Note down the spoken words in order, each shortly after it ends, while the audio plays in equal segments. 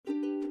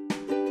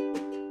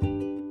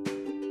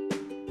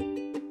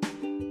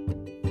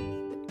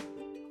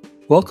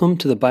Welcome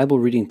to the Bible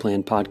Reading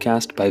Plan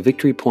podcast by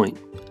Victory Point.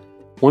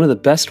 One of the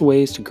best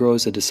ways to grow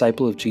as a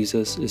disciple of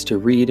Jesus is to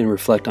read and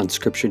reflect on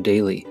Scripture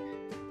daily.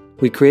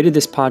 We created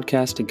this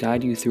podcast to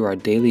guide you through our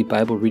daily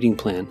Bible reading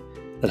plan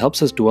that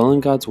helps us dwell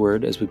in God's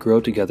Word as we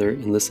grow together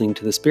in listening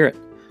to the Spirit.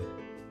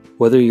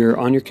 Whether you're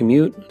on your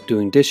commute,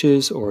 doing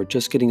dishes, or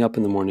just getting up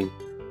in the morning,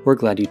 we're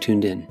glad you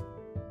tuned in.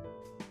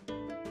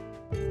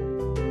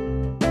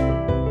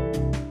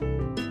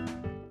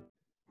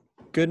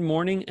 Good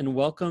morning and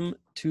welcome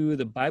to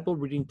the Bible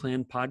Reading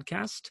Plan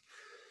podcast.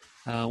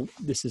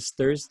 This is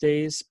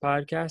Thursday's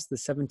podcast, the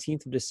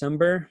 17th of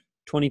December,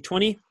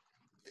 2020.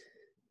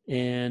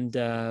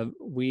 And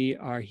we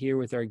are here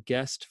with our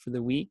guest for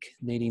the week,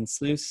 Nadine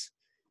Sluice.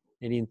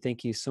 Nadine,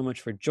 thank you so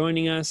much for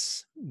joining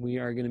us. We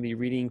are going to be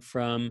reading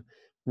from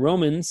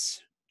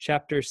Romans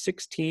chapter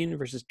 16,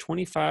 verses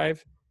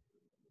 25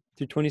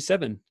 through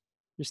 27.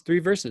 Just 3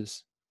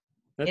 verses.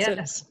 That's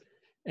it.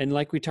 And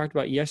like we talked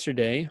about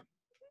yesterday,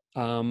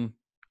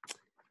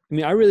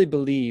 I really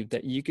believe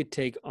that you could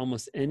take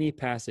almost any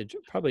passage,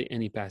 probably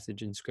any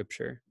passage in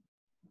Scripture,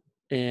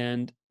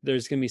 and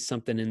there's going to be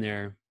something in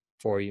there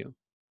for you,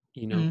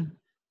 you know.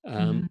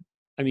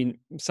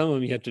 Some of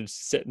them you have to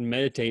sit and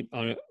meditate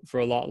on it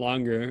for a lot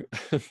longer,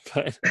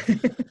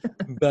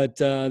 but there's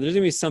going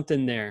to be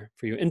something there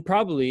for you. And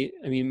probably,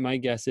 my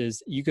guess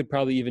is you could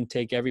probably even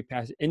take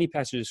any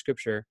passage of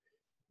Scripture,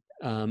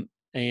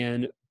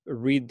 and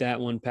read that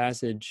one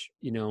passage,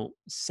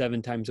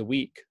 7 times a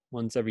week,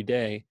 once every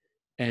day,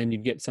 and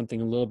you'd get something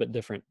a little bit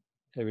different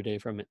every day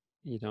from it,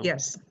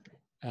 Yes.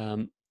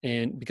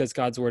 And because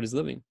God's Word is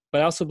living.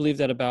 But I also believe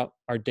that about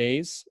our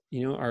days,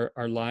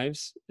 our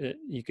lives.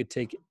 You could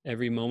take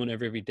every moment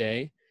of every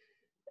day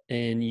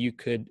and you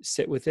could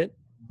sit with it,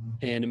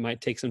 and it might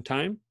take some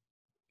time,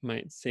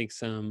 might take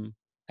some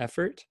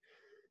effort,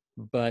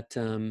 but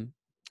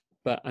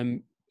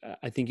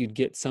I think you'd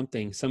get some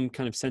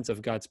kind of sense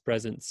of God's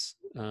presence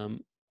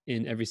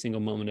in every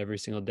single moment, every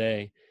single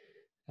day.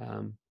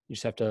 You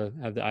just have to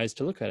have the eyes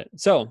to look at it.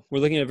 So we're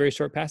looking at a very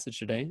short passage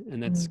today,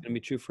 and that's going to be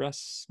true for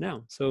us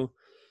now. So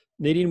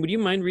Nadine, would you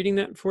mind reading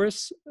that for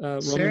us? Sure.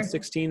 Romans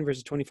 16,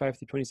 verses 25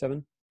 through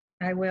 27.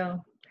 I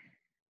will.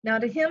 Now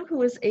to him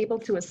who is able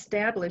to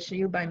establish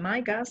you by my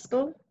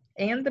gospel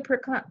and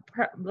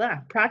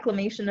the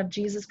proclamation of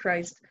Jesus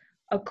Christ,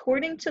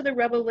 according to the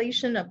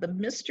revelation of the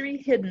mystery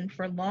hidden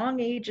for long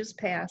ages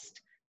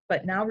past,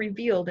 but now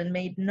revealed and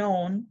made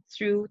known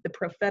through the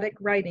prophetic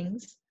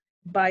writings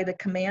by the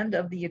command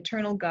of the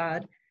eternal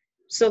God,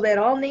 so that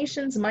all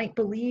nations might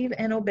believe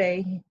and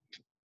obey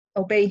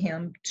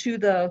him. To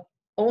the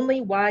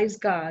only wise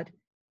God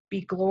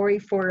be glory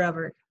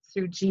forever,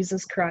 through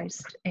Jesus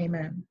Christ.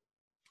 Amen.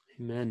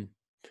 Amen.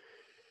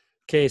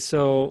 Okay,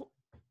 so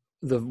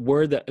the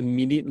word that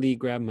immediately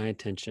grabbed my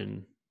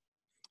attention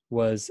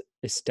was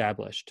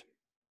established.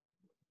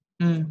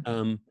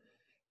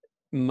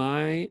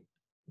 My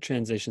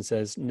translation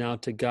says, now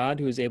to God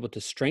who is able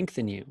to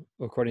strengthen you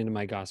according to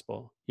my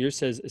gospel. Yours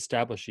says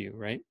establish you,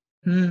 right?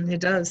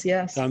 It does,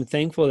 yes. So I'm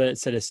thankful that it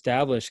said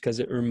establish, because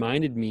it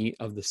reminded me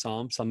of the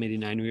Psalm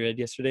 89 we read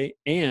yesterday,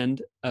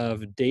 and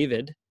of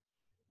David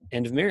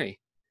and of Mary.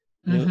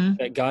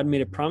 That God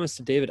made a promise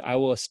to David, I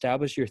will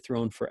establish your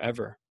throne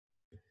forever.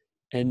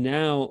 And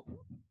now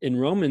in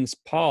Romans,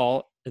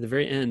 Paul, at the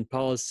very end,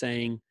 Paul is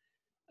saying,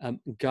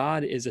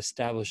 God is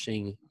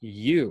establishing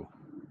you.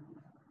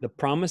 The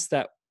promise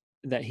that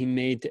he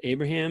made to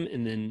Abraham,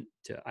 and then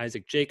to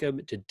Isaac,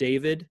 Jacob, to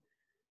David,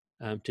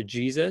 to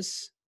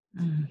Jesus,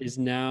 is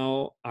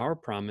now our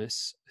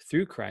promise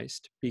through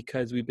Christ,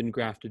 because we've been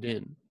grafted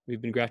in.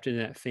 We've been grafted in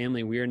that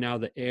family. We are now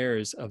the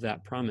heirs of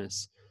that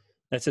promise.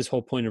 That's his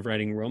whole point of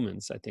writing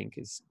Romans, I think,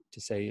 is to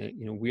say,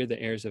 we're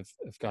the heirs of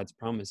God's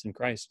promise in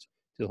Christ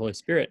to the Holy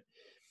Spirit.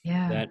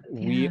 That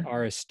we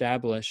are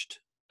established,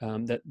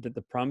 that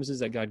the promises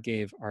that God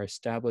gave are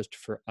established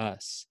for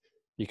us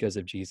because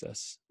of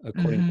Jesus,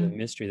 according to the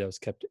mystery that was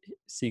kept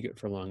secret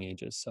for long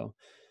ages. So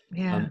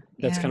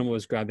that's kind of what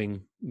was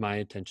grabbing my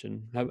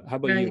attention. How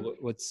about you?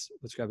 What's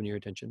grabbing your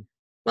attention?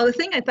 Well, the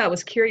thing I thought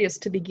was curious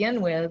to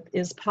begin with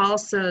is Paul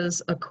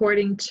says,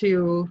 according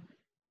to,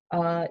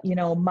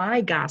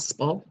 my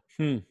gospel,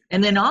 and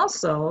then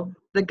also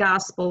the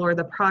gospel or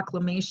the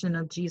proclamation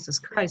of Jesus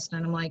Christ.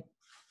 And I'm like,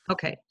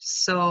 okay,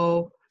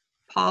 so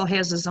Paul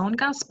has his own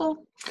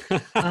gospel?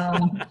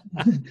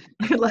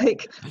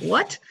 Like,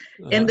 what?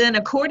 And then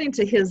according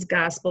to his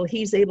gospel,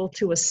 he's able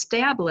to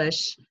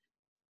establish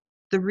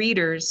the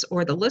readers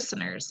or the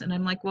listeners. And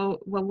I'm like, well,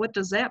 what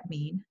does that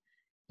mean?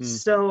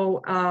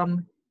 So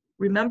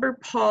remember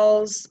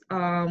Paul's,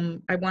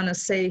 I want to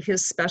say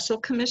his special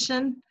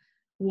commission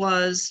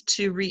was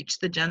to reach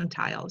the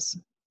Gentiles.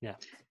 Yeah.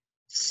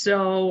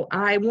 So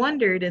I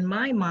wondered in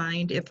my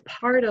mind if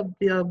part of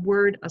the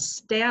word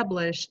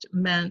established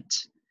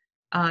meant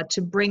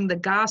to bring the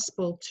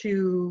gospel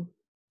to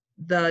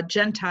the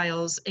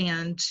Gentiles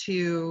and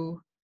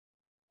to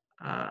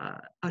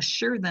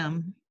assure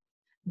them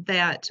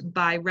that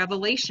by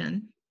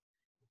revelation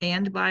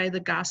and by the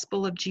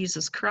gospel of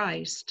Jesus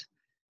Christ,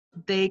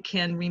 they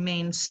can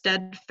remain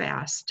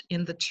steadfast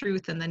in the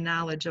truth and the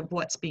knowledge of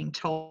what's being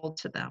told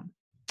to them.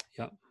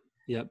 Yep.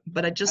 Yep.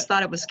 But I just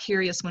thought it was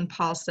curious when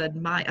Paul said,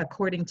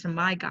 according to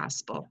my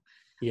gospel.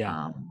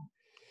 Yeah.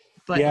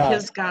 But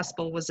his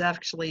gospel was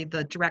actually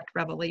the direct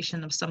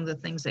revelation of some of the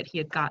things that he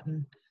had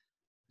gotten,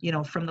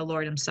 from the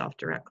Lord himself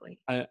directly.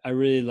 I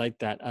really like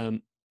that.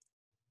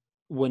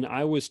 When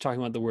I was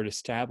talking about the word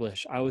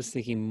establish, I was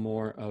thinking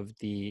more of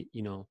the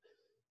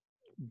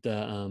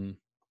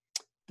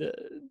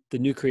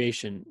new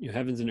creation,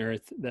 heavens and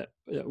earth, that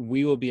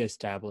we will be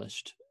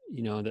established,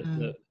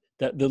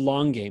 that the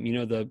long game,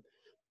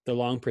 the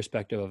long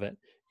perspective of it.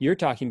 You're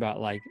talking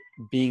about like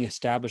being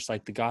established,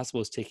 like the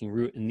gospel is taking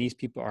root and these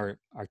people are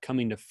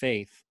coming to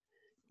faith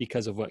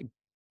because of what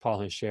Paul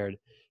has shared.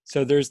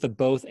 So there's the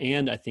both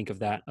and, I think, of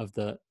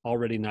the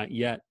already not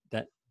yet,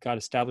 that God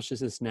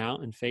establishes us now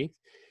in faith,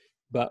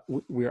 but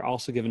we're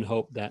also given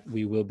hope that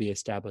we will be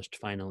established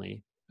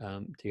finally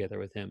together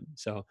with him.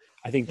 So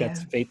I think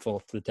that's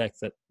faithful to the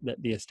text, that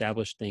the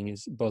established thing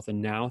is both a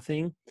now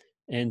thing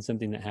and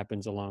something that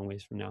happens a long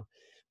ways from now.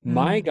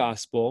 My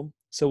gospel.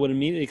 So what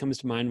immediately comes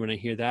to mind when I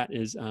hear that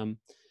is,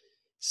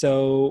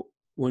 so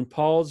when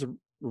Paul's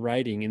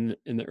writing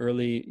in the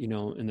early,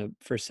 in the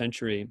first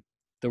century,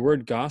 the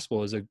word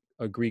gospel is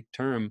a Greek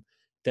term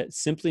that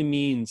simply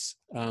means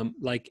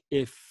like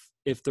if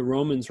the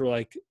Romans were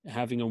like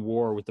having a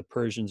war with the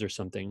Persians or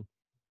something,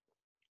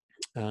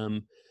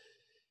 they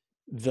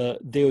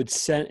would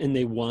send, and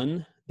they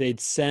won, they'd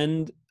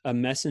send a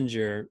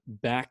messenger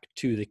back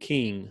to the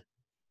king.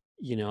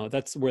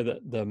 That's where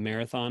the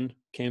marathon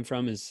came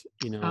from, is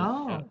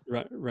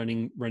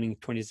running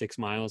 26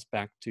 miles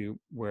back to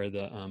where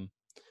the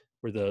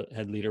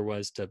head leader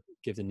was to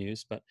give the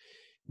news. But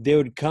they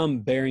would come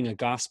bearing a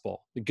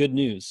gospel, the good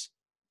news.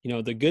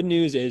 The good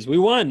news is we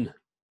won.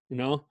 We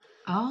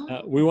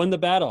won the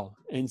battle.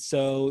 And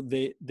so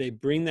they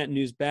bring that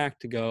news back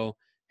to go,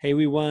 hey,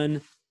 we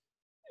won.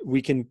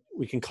 We can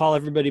call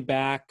everybody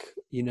back.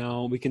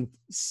 We can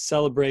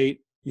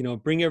celebrate.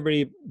 Bring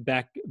everybody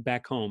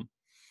back home.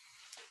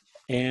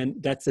 And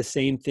that's the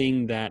same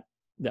thing that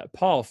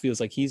Paul feels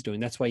like he's doing.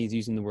 That's why he's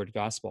using the word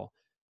gospel.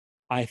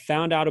 I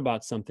found out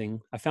about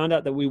something. I found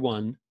out that we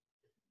won.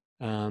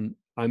 When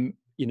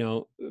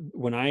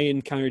I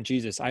encountered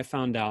Jesus, I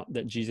found out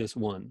that Jesus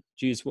won.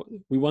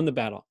 We won the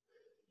battle.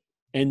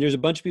 And there's a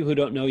bunch of people who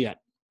don't know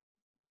yet,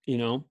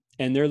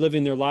 and they're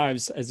living their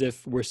lives as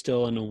if we're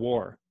still in a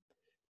war.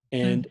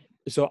 And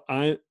so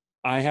I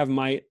have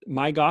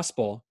my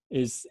gospel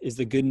is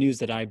the good news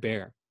that I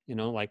bear,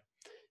 like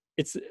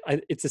it's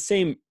the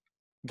same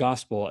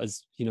gospel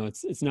as,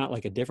 it's not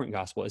like a different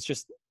gospel. It's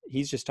just,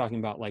 he's just talking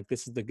about like,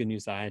 this is the good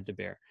news that I had to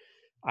bear.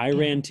 I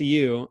ran to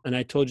you and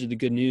I told you the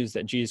good news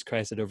that Jesus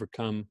Christ had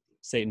overcome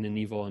Satan and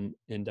evil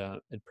and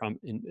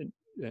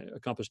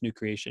accomplished new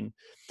creation.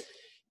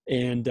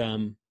 And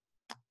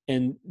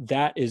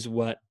that is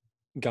what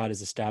God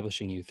is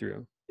establishing you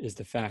through, is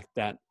the fact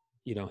that,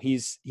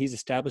 he's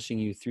establishing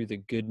you through the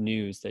good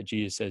news that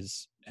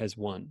Jesus has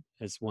won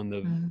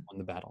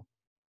the battle.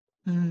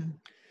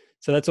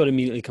 So that's what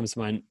immediately comes to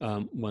mind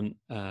when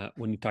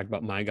you talk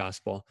about my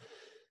gospel.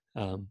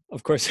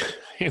 Of course,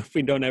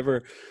 we don't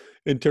ever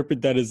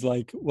interpret that as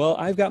like, well,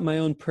 I've got my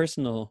own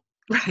personal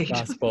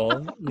gospel,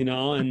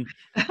 and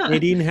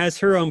Nadine has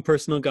her own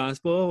personal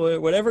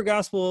gospel, whatever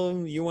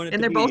gospel you want it to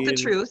be. And they're both the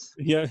truth.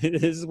 Yeah,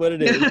 it is what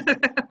it is.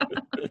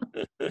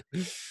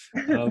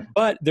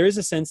 But there is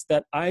a sense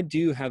that I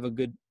do have a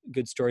good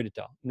story to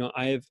tell.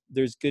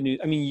 There's good news.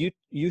 I mean,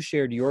 you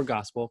shared your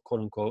gospel,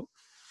 quote unquote,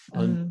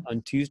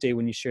 on Tuesday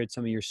when you shared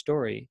some of your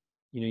story,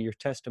 your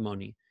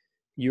testimony.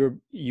 You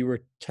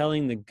were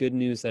telling the good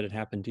news that had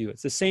happened to you.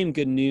 It's the same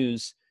good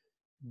news,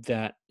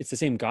 that it's the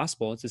same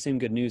gospel. It's the same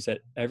good news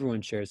that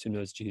everyone shares who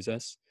knows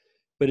Jesus,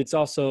 but it's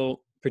also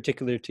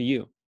particular to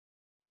you,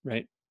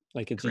 right?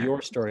 Like it's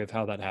your story of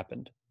how that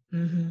happened.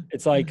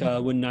 It's like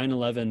when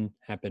 9/11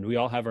 happened, we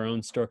all have our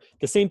own story.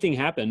 The same thing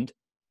happened,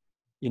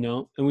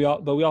 and we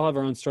all have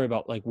our own story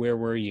about like, where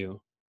were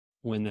you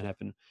when that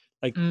happened?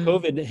 Like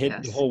COVID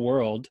hit the whole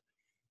world,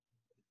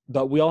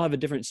 but we all have a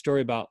different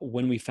story about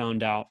when we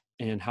found out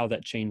and how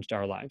that changed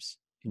our lives.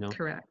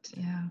 Correct.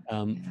 Yeah.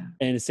 And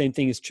the same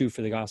thing is true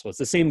for the gospel. It's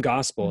the same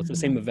gospel. It's the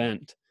same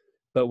event,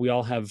 but we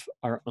all have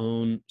our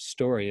own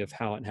story of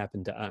how it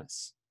happened to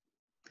us.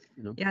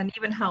 Yeah, and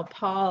even how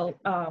Paul,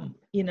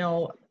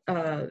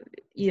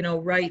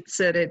 writes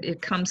it.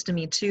 It comes to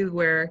me too,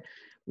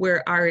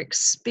 where our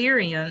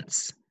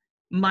experience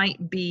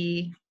might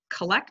be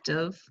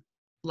collective,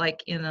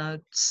 like in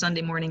a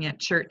Sunday morning at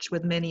church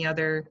with many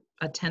other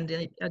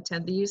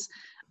attendees,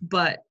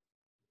 but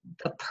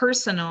the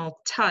personal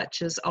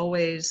touch is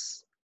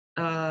always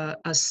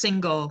a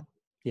single.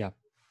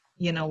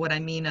 You know what I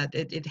mean?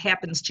 It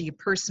happens to you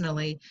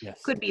personally.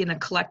 Yes. Could be in a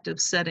collective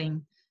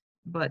setting,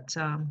 but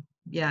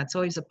it's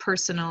always a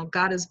personal.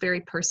 God is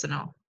very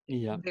personal.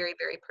 Yeah. Very,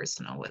 very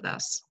personal with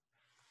us.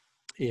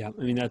 Yeah.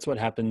 I mean, that's what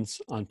happens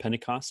on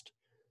Pentecost,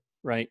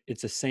 right?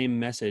 It's the same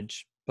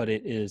message, but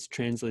it is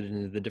translated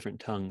into the different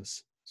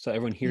tongues. So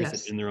everyone hears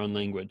it in their own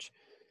language.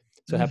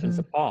 So it happens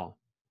to Paul.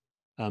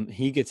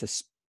 He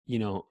gets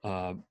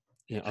a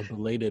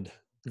belated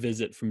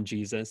visit from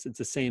Jesus. It's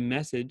the same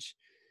message.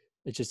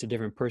 It's just a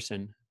different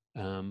person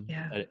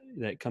that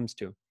it comes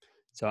to.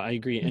 So I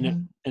agree.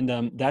 And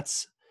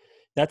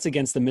that's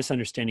against the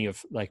misunderstanding of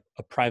like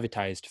a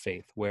privatized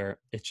faith where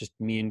it's just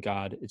me and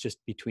God, it's just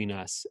between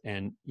us.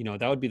 And,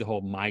 that would be the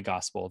whole my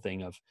gospel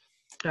thing of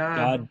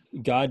God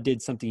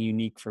did something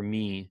unique for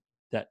me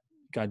that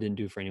God didn't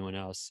do for anyone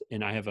else.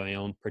 And I have my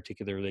own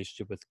particular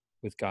relationship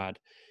with God.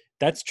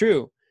 That's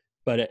true.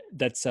 But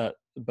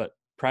but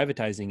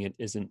privatizing it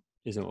isn't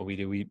what we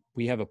do.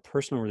 We have a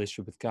personal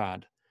relationship with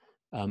God.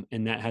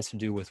 And that has to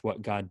do with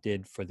what God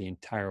did for the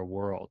entire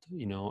world,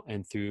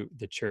 and through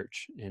the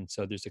church. And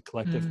so there's a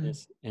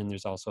collectiveness and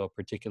there's also a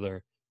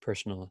particular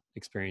personal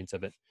experience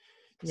of it.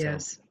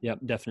 Yes. So, yep,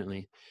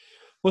 definitely.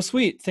 Well,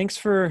 sweet. Thanks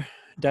for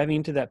diving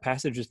into that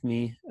passage with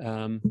me.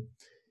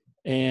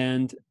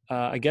 And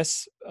I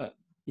guess,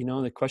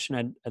 the question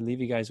I'd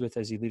leave you guys with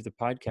as you leave the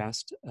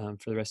podcast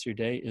for the rest of your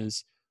day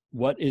is,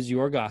 what is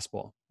your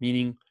gospel?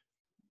 Meaning,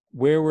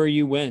 where were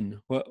you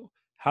when?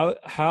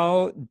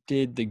 How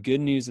did the good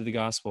news of the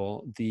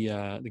gospel,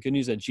 the good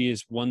news that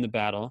Jesus won the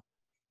battle,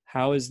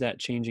 how is that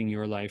changing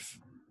your life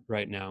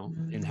right now?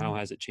 And how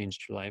has it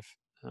changed your life?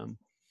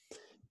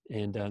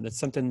 And that's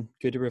something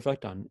good to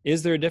reflect on.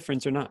 Is there a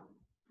difference or not?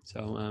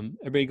 So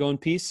everybody go in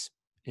peace,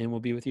 and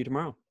we'll be with you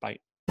tomorrow. Bye.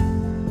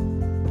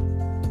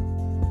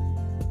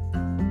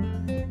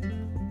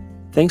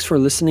 Thanks for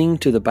listening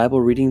to the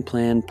Bible Reading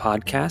Plan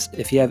podcast.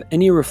 If you have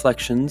any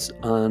reflections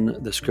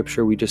on the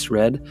scripture we just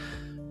read,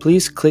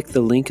 please click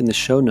the link in the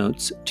show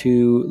notes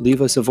to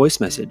leave us a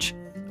voice message.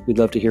 We'd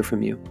love to hear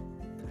from you.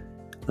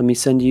 Let me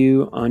send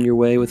you on your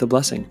way with a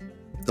blessing.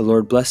 The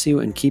Lord bless you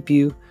and keep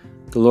you.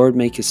 The Lord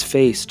make his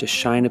face to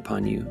shine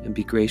upon you and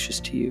be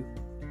gracious to you.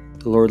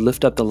 The Lord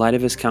lift up the light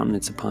of his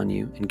countenance upon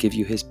you and give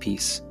you his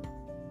peace.